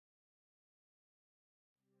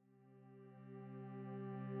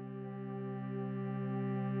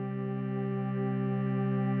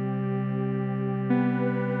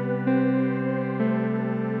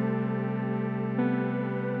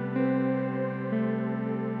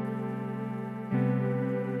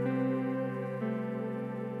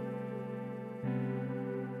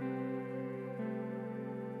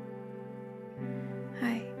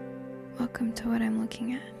to what I'm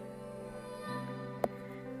looking at.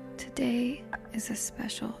 Today is a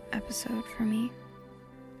special episode for me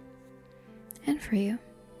and for you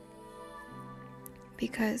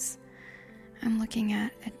because I'm looking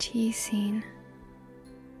at a tea scene.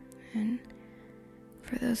 And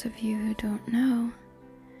for those of you who don't know,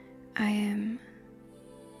 I am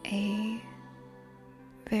a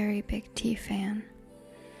very big tea fan,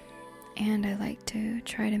 and I like to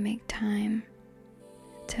try to make time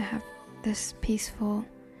to have this peaceful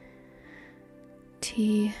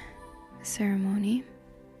tea ceremony.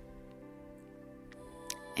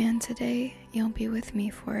 And today you'll be with me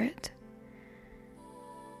for it.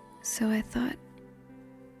 So I thought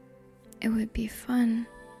it would be fun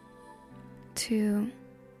to,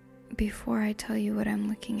 before I tell you what I'm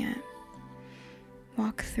looking at,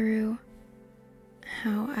 walk through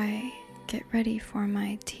how I get ready for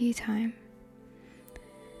my tea time.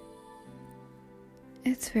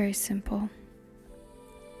 It's very simple.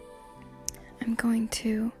 I'm going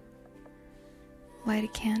to light a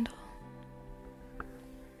candle.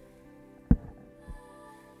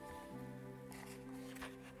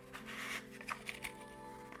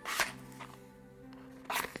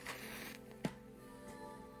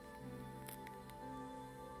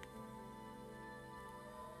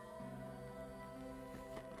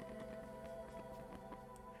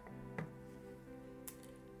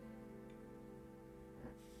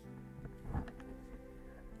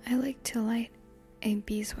 I like to light a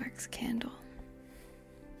beeswax candle.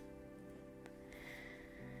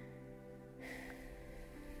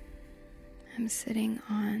 I'm sitting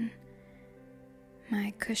on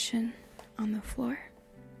my cushion on the floor.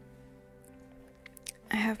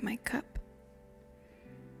 I have my cup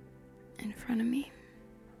in front of me.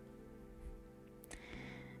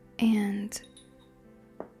 And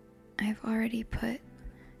I've already put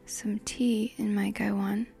some tea in my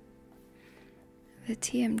gaiwan. The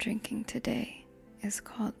tea I'm drinking today is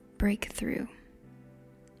called Breakthrough.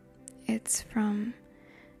 It's from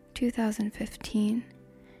 2015,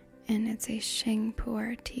 and it's a Sheng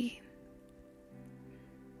Pu'er tea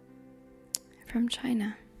from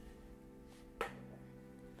China.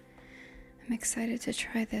 I'm excited to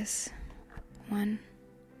try this one.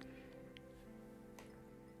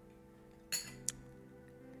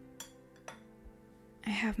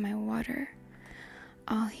 I have my water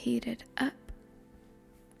all heated up,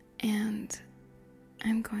 and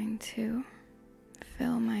I'm going to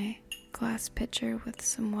fill my glass pitcher with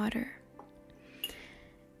some water.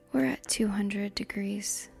 We're at 200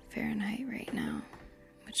 degrees Fahrenheit right now,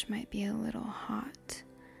 which might be a little hot.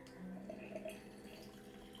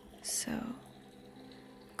 So I'm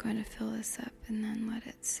going to fill this up and then let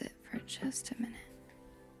it sit for just a minute.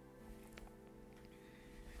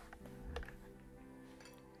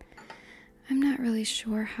 I'm not really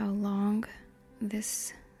sure how long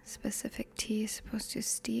this specific tea is supposed to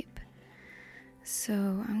steep, so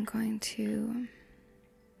I'm going to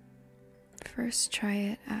first try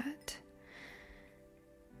it at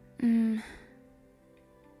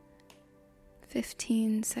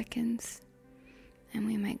 15 seconds, and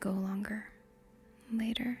we might go longer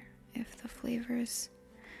later if the flavor's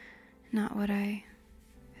not what I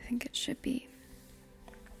think it should be.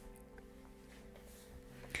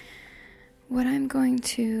 What I'm going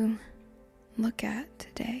to look at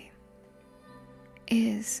today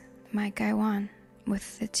is my gaiwan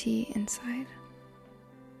with the tea inside.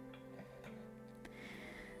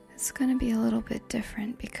 It's going to be a little bit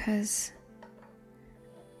different because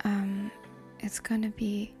it's going to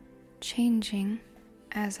be changing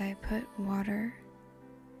as I put water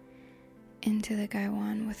into the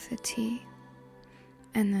gaiwan with the tea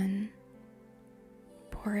and then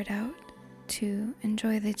pour it out to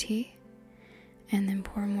enjoy the tea, and then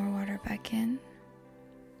pour more water back in.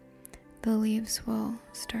 The leaves will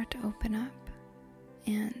start to open up,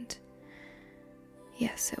 and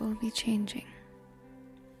yes, it will be changing.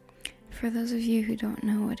 For those of you who don't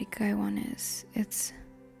know what a gaiwan is, it's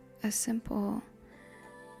a simple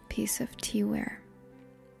piece of teaware.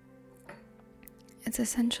 It's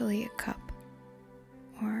essentially a cup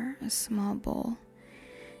or a small bowl,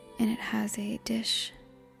 and it has a dish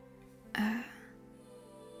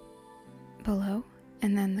below,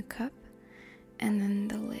 and then the cup, and then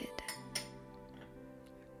the lid.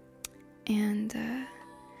 And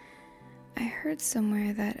I heard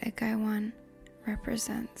somewhere that a gaiwan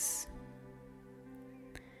represents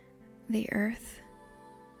the earth,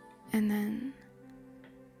 and then,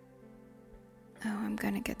 I'm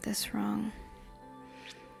gonna get this wrong.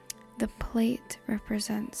 The plate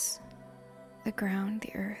represents the ground,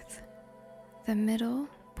 the earth. The middle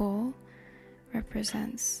bowl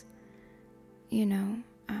represents,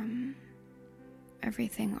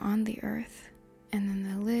 everything on the earth, and then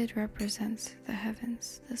the lid represents the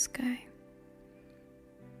heavens, the sky.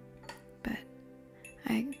 But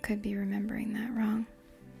I could be remembering that wrong.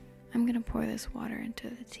 I'm gonna pour this water into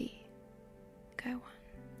the tea. Gaiwan.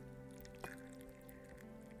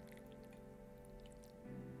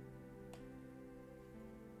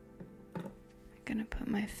 I'm gonna put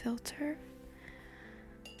my filter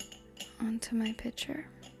onto my pitcher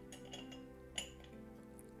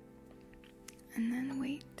and then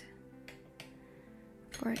wait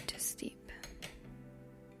for it to steep.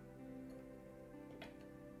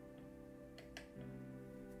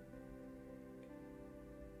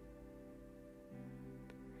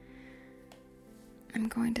 I'm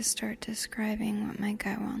going to start describing what my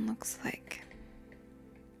gaiwan looks like.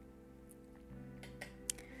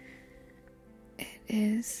 It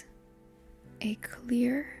is a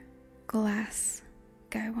clear glass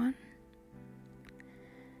gaiwan.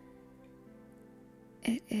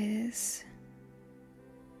 It is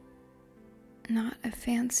not a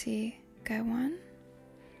fancy gaiwan.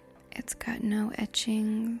 It's got no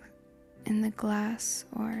etching in the glass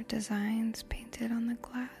or designs painted on the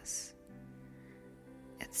glass.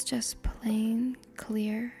 It's just plain,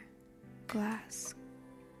 clear glass.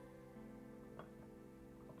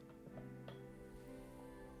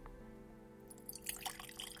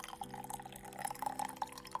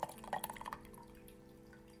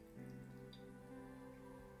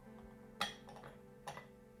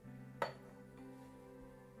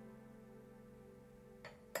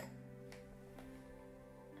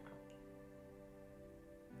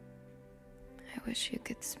 I wish you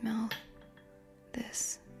could smell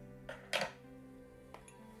this.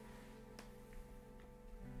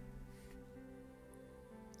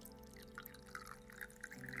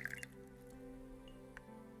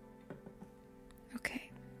 Okay,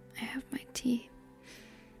 I have my tea,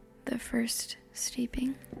 the first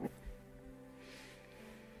steeping.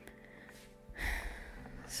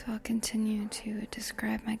 So I'll continue to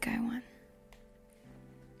describe my gaiwan.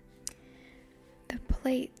 The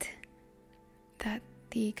plate that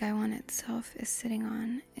the gaiwan itself is sitting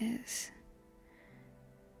on is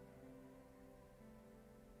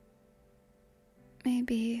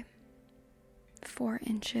maybe 4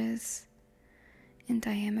 inches in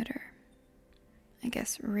diameter. I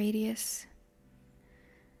guess radius.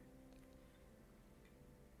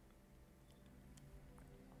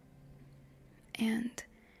 And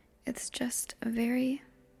it's just a very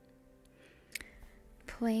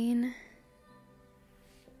plain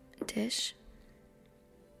dish.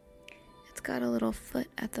 It's got a little foot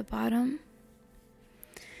at the bottom,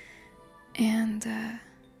 and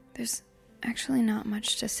there's actually not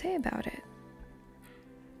much to say about it.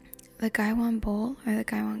 The gaiwan bowl, or the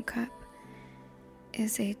gaiwan cup,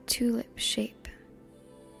 is a tulip shape,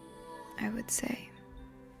 I would say.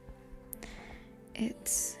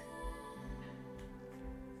 It's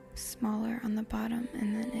smaller on the bottom,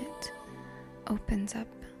 and then it opens up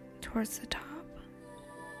towards the top.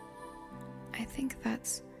 I think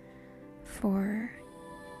that's for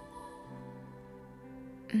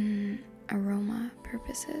aroma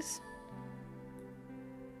purposes,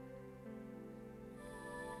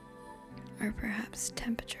 or perhaps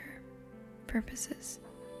temperature purposes.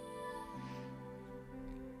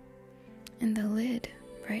 And the lid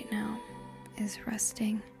right now is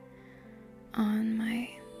resting on my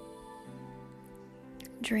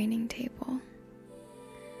draining table.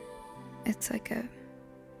 It's like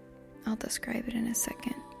I'll describe it in a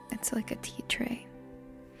second. It's like a tea tray.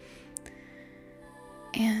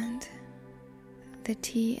 And the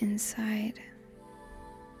tea inside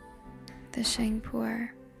the shengpuer,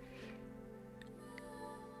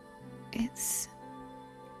 it's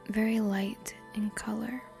very light in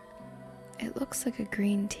color. It looks like a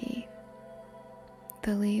green tea.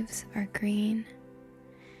 The leaves are green,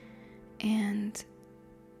 and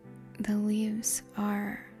the leaves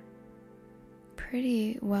are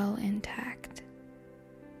pretty well intact.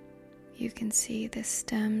 You can see the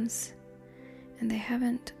stems, and they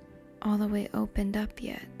haven't all the way opened up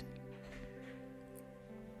yet.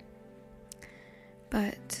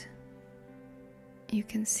 But you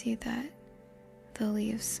can see that the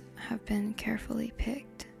leaves have been carefully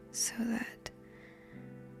picked so that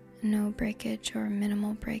no breakage or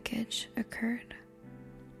minimal breakage occurred.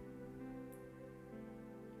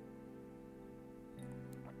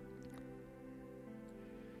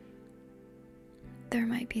 There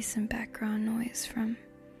might be some background noise from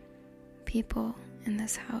people in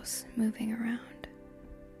this house moving around.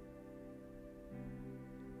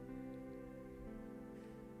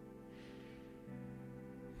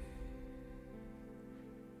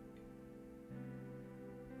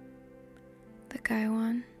 The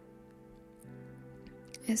gaiwan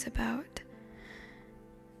is about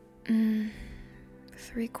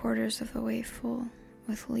 3/4 of the way full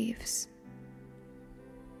with leaves.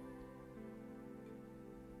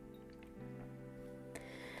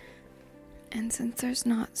 And since there's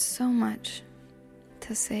not so much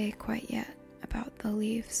to say quite yet about the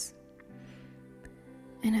leaves,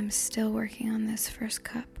 and I'm still working on this first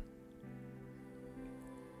cup,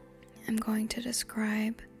 I'm going to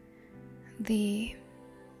describe the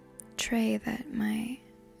tray that my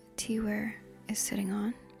teaware is sitting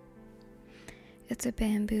on. It's a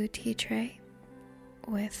bamboo tea tray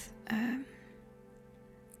with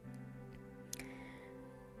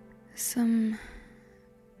some,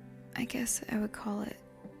 I guess I would call it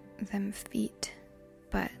them feet,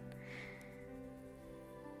 but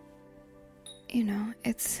you know,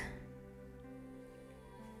 it's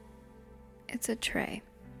a tray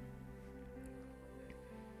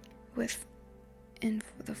with in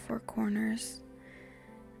the four corners.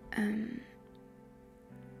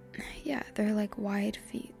 Yeah, they're like wide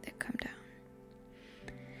feet that come down.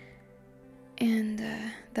 And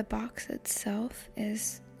the box itself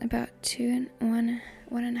is about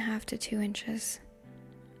 1.5 to 2 inches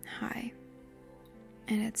high,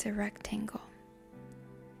 and it's a rectangle.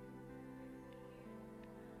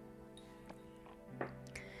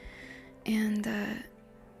 And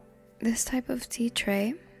this type of tea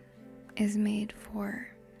tray is made for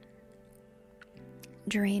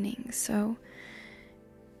draining. So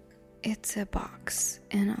it's a box,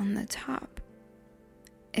 and on the top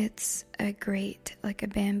it's a grate, like a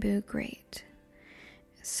bamboo grate,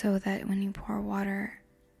 so that when you pour water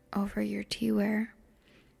over your teaware,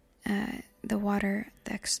 the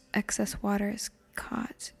excess water is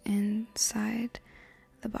caught inside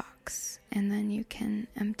the box, and then you can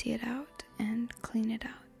empty it out and clean it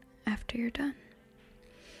out after you're done.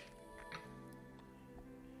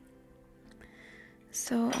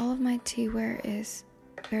 So all of my teaware is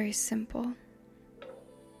very simple.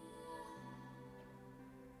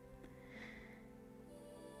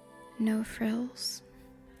 No frills.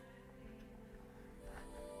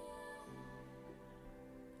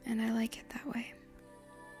 And I like it that way.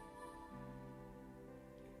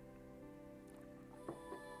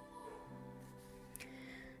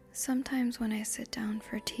 Sometimes when I sit down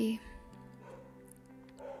for tea,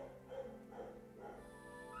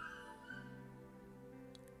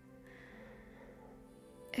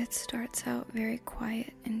 it starts out very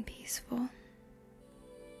quiet and peaceful,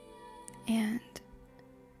 and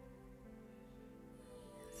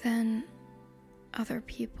then other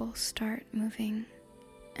people start moving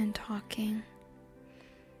and talking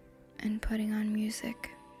and putting on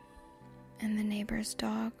music, and the neighbor's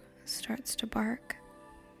dog starts to bark,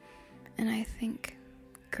 and I think,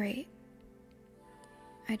 great,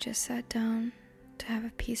 I just sat down to have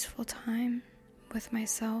a peaceful time with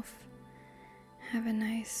myself, have a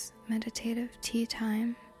nice meditative tea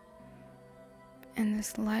time, and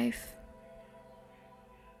this life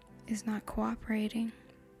is not cooperating.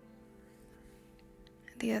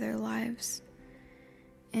 The other lives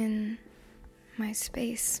in my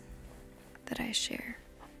space that I share.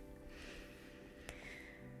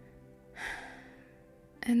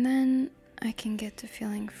 And then I can get to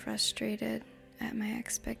feeling frustrated at my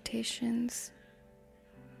expectations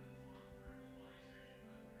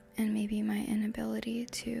and maybe my inability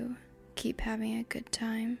to keep having a good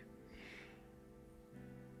time,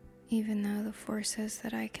 even though the forces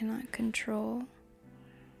that I cannot control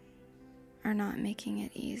are not making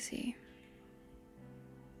it easy.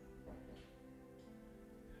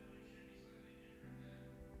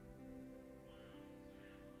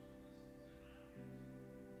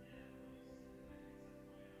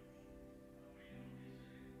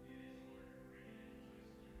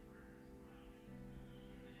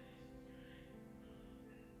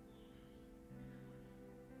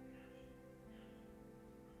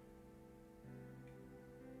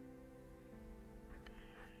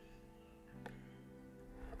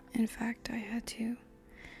 In fact, I had to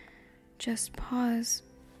just pause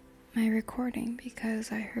my recording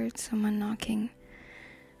because I heard someone knocking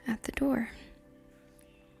at the door.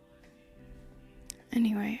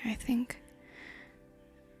 Anyway, I think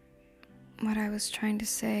what I was trying to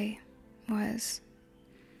say was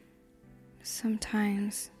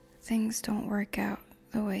sometimes things don't work out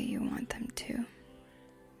the way you want them to.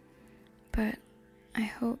 But I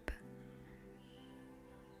hope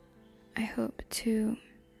to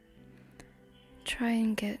try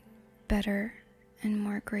and get better and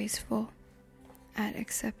more graceful at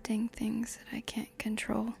accepting things that I can't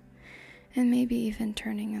control, and maybe even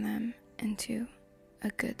turning them into a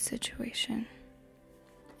good situation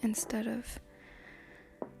instead of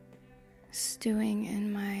stewing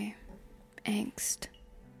in my angst.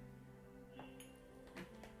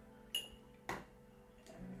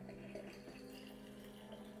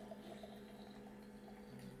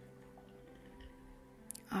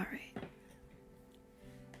 All right.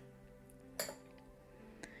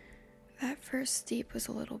 That first steep was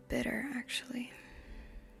a little bitter, actually.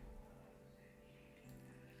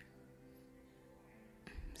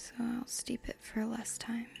 So I'll steep it for less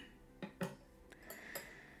time.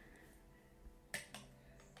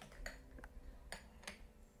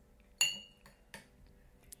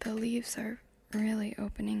 The leaves are really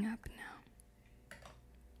opening up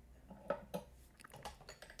now.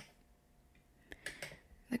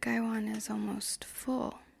 The gaiwan is almost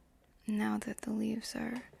full now that the leaves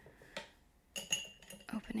are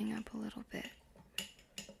opening up a little bit.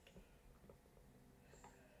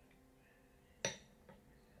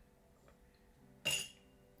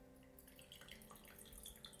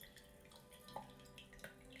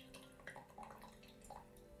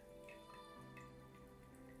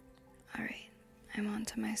 All right, I'm on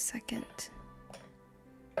to my second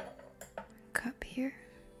cup here.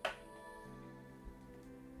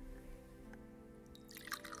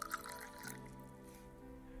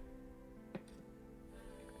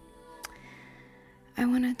 I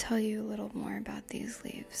want to tell you a little more about these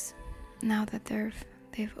leaves now that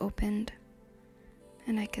they've opened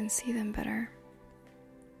and I can see them better.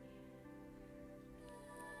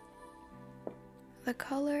 The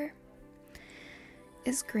color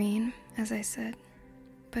is green, as I said,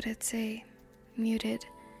 but it's a muted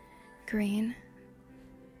green,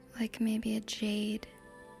 like maybe a jade,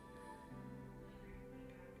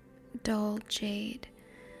 dull jade,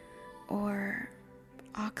 or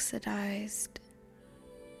oxidized,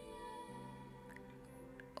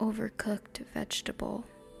 overcooked vegetable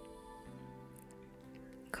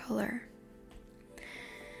color.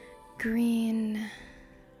 Greenish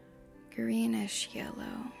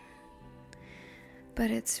yellow, but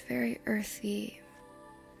it's very earthy,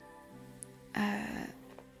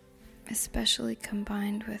 especially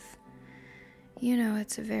combined with,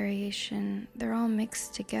 it's a variation. They're all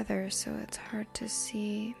mixed together, so it's hard to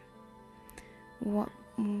see what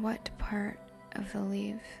part of the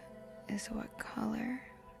leaf is what color.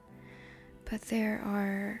 But there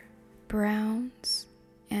are browns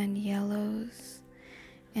and yellows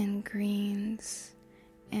and greens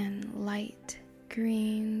and light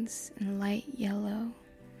greens and light yellow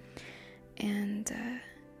and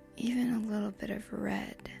even a little bit of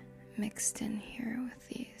red mixed in here with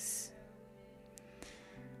these.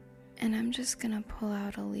 And I'm just gonna pull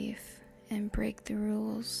out a leaf and break the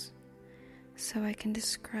rules so I can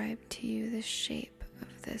describe to you the shape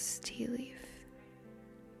of this tea leaf.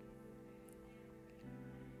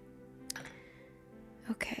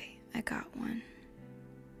 Okay, I got one.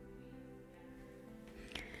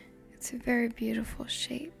 It's a very beautiful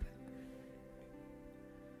shape.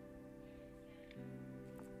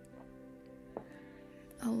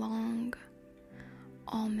 A long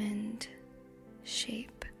almond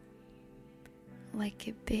shape, like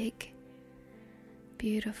a big,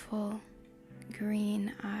 beautiful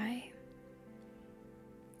green eye.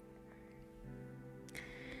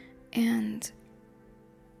 And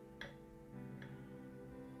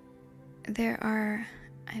there are,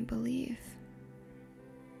 I believe,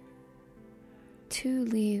 2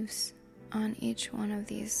 leaves on each one of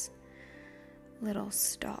these little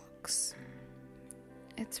stalks.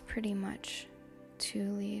 It's pretty much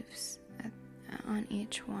 2 leaves on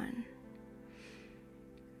each one.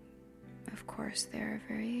 Of course, there are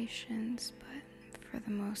variations, but for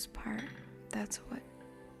the most part, that's what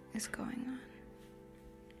is going on.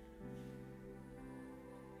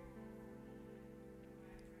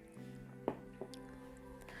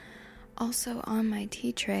 Also on my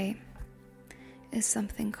tea tray is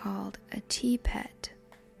something called a tea pet.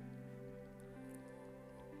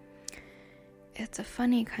 It's a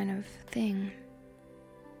funny kind of thing,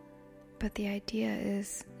 but the idea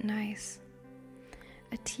is nice.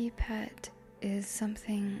 A tea pet is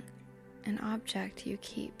something, an object you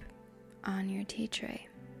keep on your tea tray.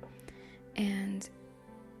 And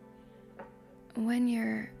when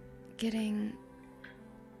you're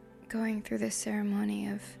going through the ceremony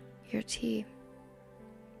of your tea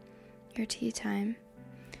time,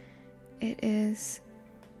 it is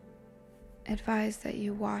advised that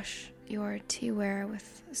you wash your teaware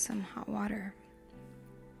with some hot water.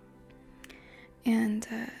 And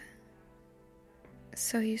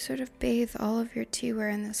so you sort of bathe all of your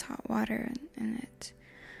teaware in this hot water, and it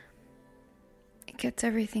gets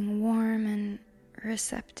everything warm and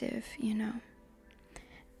receptive,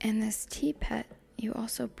 And this tea pet, you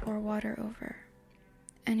also pour water over.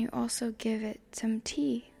 and you also give it some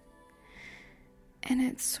tea. And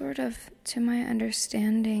it's sort of, to my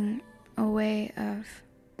understanding, a way of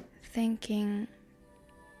thanking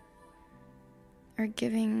or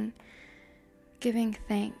giving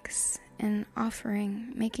thanks and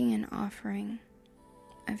making an offering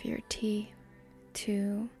of your tea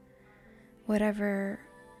to whatever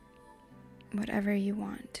you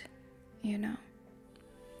want, you know.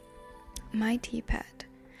 My tea pet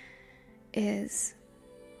is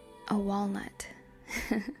a walnut.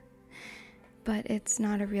 But it's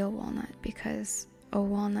not a real walnut, because a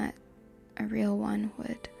real one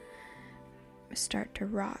would start to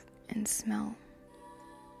rot and smell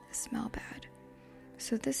bad.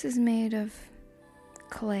 So this is made of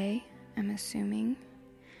clay, I'm assuming,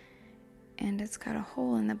 and it's got a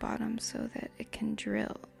hole in the bottom so that it can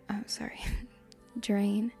drain.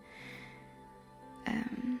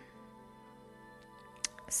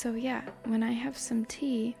 So yeah, when I have some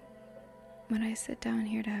tea, when I sit down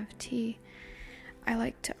here to have tea, I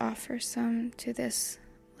like to offer some to this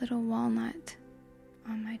little walnut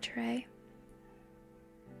on my tray.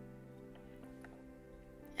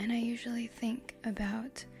 And I usually think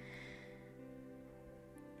about,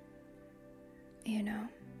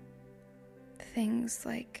 things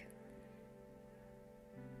like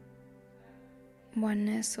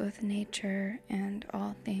oneness with nature and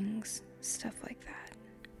all things, stuff like that.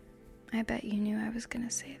 I bet you knew I was going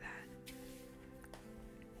to say that.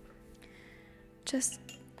 Just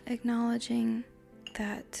acknowledging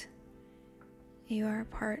that you are a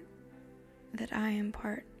part, that I am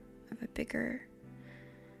part of a bigger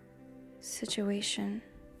situation,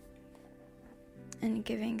 and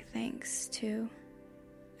giving thanks to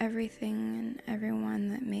everything and everyone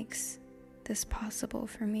that makes this possible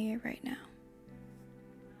for me right now.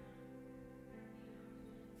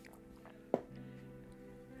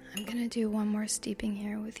 I'm gonna do one more steeping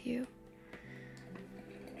here with you,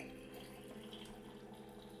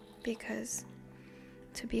 because,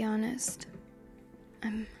 to be honest,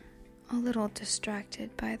 I'm a little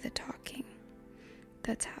distracted by the talking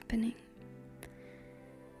that's happening.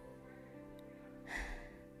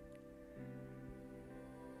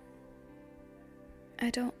 I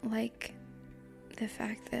don't like the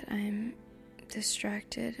fact that I'm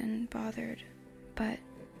distracted and bothered, but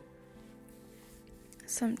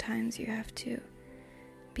sometimes you have to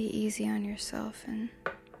be easy on yourself and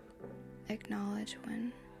acknowledge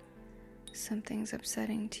when something's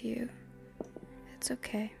upsetting to you. It's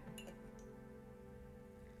okay.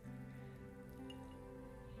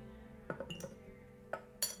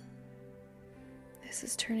 This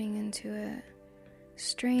is turning into a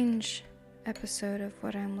strange episode of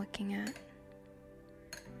what I'm looking at.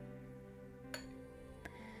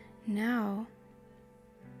 Now,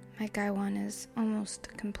 my gaiwan is almost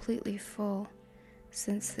completely full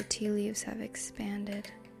since the tea leaves have expanded.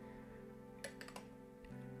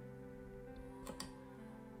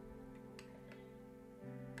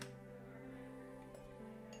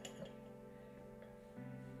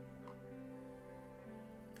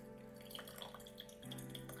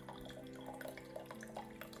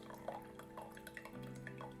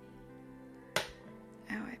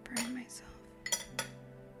 Ow, I burned myself.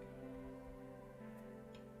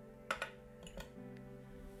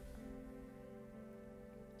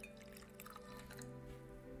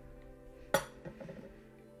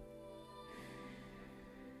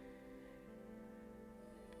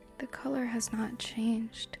 The color has not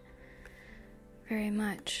changed very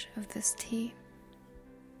much of this tea.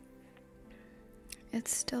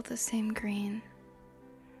 It's still the same green.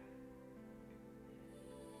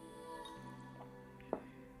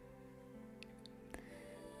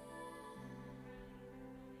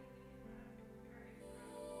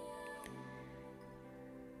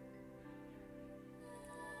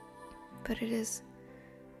 But it is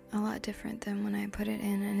a lot different than when I put it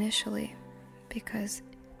in initially, because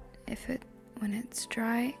when it's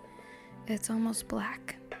dry, it's almost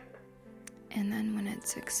black, and then when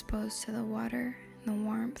it's exposed to the water and the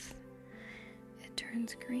warmth, it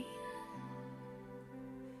turns green.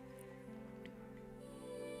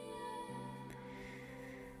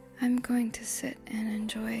 I'm going to sit and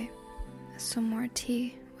enjoy some more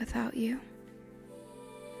tea without you,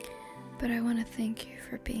 but I want to thank you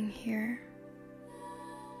for being here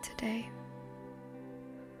today.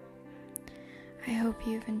 I hope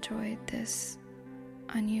you've enjoyed this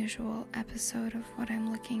unusual episode of what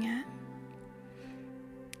I'm looking at.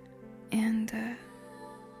 And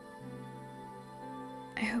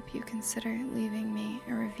I hope you consider leaving me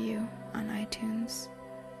a review on iTunes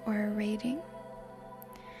or a rating.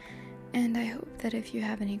 And I hope that if you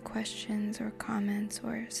have any questions or comments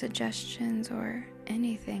or suggestions or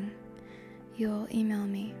anything, you'll email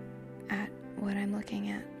me at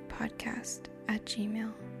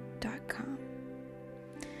whatimlookingatpodcast@gmail.com.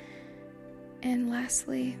 And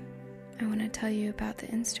lastly, I want to tell you about the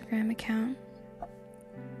Instagram account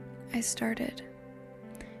I started.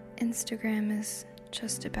 Instagram is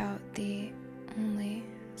just about the only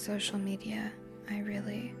social media I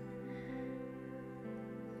really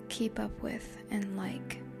keep up with and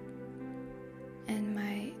like. And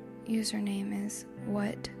my username is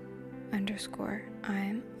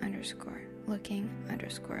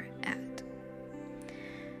what_I'm_looking_at.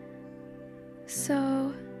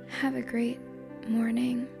 So have a great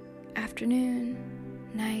morning, afternoon,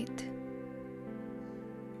 night.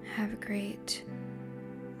 Have a great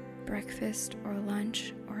breakfast or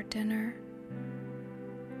lunch or dinner.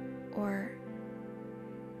 Or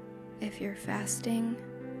if you're fasting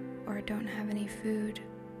or don't have any food,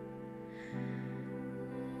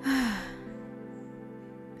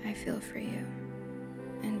 I feel for you,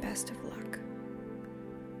 and best of luck.